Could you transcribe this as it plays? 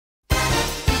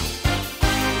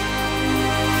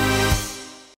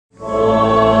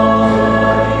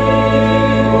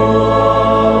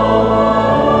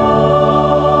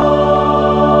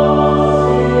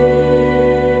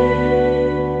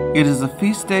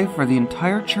feast day for the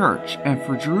entire church and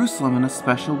for Jerusalem in a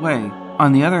special way.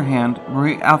 On the other hand,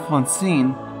 Marie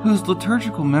Alphonsine, whose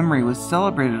liturgical memory was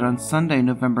celebrated on Sunday,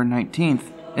 November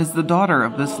 19th, is the daughter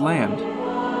of this land.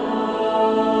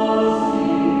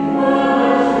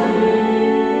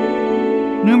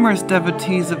 Numerous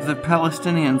devotees of the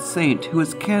Palestinian saint, who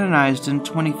was canonized in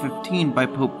 2015 by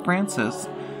Pope Francis,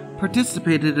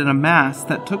 participated in a Mass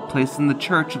that took place in the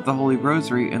Church of the Holy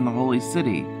Rosary in the Holy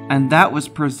City, and that was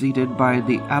presided by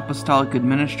the Apostolic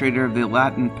Administrator of the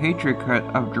Latin Patriarchate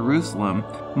of Jerusalem,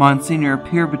 Monsignor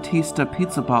Pier Battista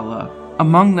Pizzaballa.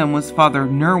 Among them was Father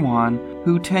Nirwan,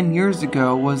 who 10 years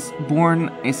ago was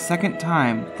born a second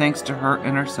time thanks to her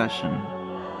intercession.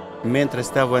 Mentre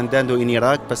stavo andando in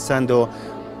Iraq, passando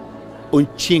un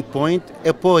checkpoint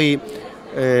e poi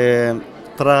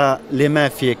tra le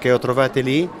mafie che ho trovate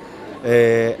lì,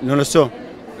 non lo so,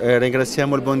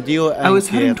 ringraziamo il buon Dio. I was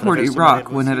heading toward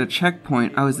Iraq when at a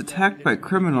checkpoint I was attacked by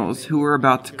criminals who were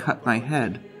about to cut my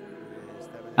head.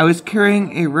 I was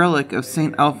carrying a relic of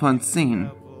St.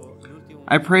 Alphonsine.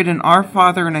 I prayed an Our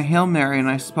Father and a Hail Mary, and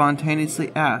I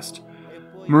spontaneously asked,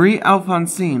 Marie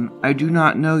Alphonsine, I do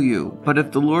not know you, but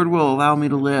if the Lord will allow me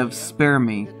to live, spare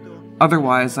me.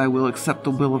 Otherwise I will accept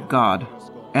the will of God.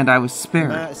 And I was spared.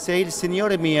 Ma se il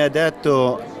Signore mi ha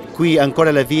dato qui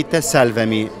ancora la vita,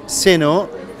 salvami. Se no,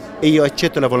 io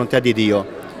accetto la volontà di Dio.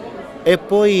 E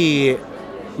poi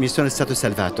mi sono stato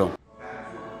salvato.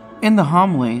 In the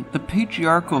homily, the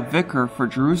patriarchal vicar for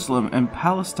Jerusalem and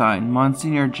Palestine,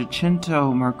 Monsignor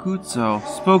Giacinto Marcuzzo,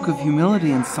 spoke of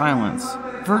humility and silence,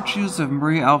 virtues of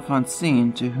Marie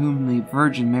Alphonsine to whom the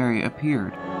Virgin Mary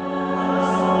appeared.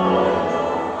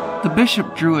 The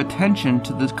bishop drew attention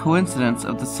to the coincidence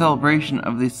of the celebration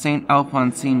of the St.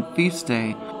 Alphonsine feast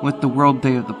day with the World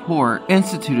Day of the Poor,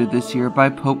 instituted this year by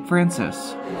Pope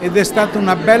Francis. Ed è stata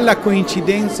una bella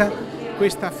coincidenza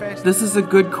questa festa. This is a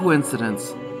good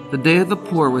coincidence. The Day of the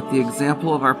Poor with the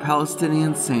example of our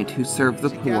Palestinian saint who served the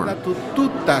poor.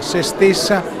 Tutta se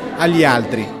stessa agli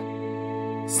altri.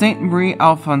 Saint Marie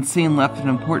Alphonsine left an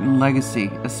important legacy,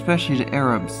 especially to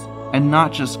Arabs, and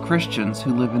not just Christians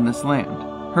who live in this land.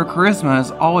 Her charisma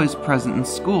is always present in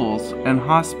schools and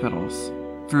hospitals,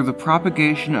 through the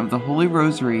propagation of the Holy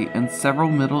Rosary in several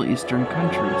Middle Eastern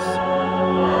countries.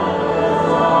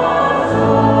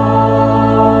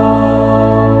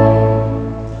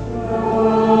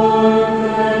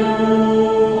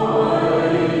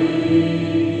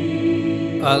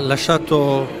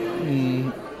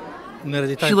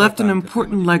 She left an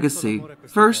important legacy.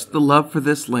 First, the love for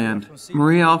this land.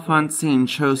 Marie Alphonsine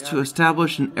chose to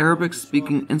establish an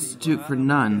Arabic-speaking institute for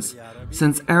nuns,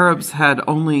 since Arabs had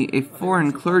only a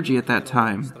foreign clergy at that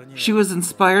time. She was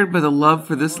inspired by the love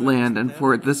for this land and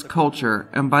for this culture,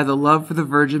 and by the love for the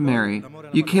Virgin Mary.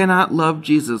 You cannot love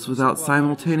Jesus without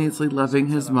simultaneously loving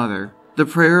his mother. The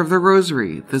prayer of the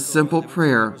Rosary, the simple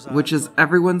prayer, which is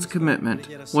everyone's commitment,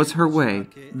 was her way,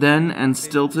 then and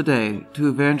still today, to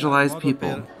evangelize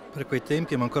people. Per quei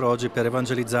tempi, ma ancora oggi per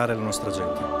evangelizzare la nostra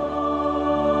gente.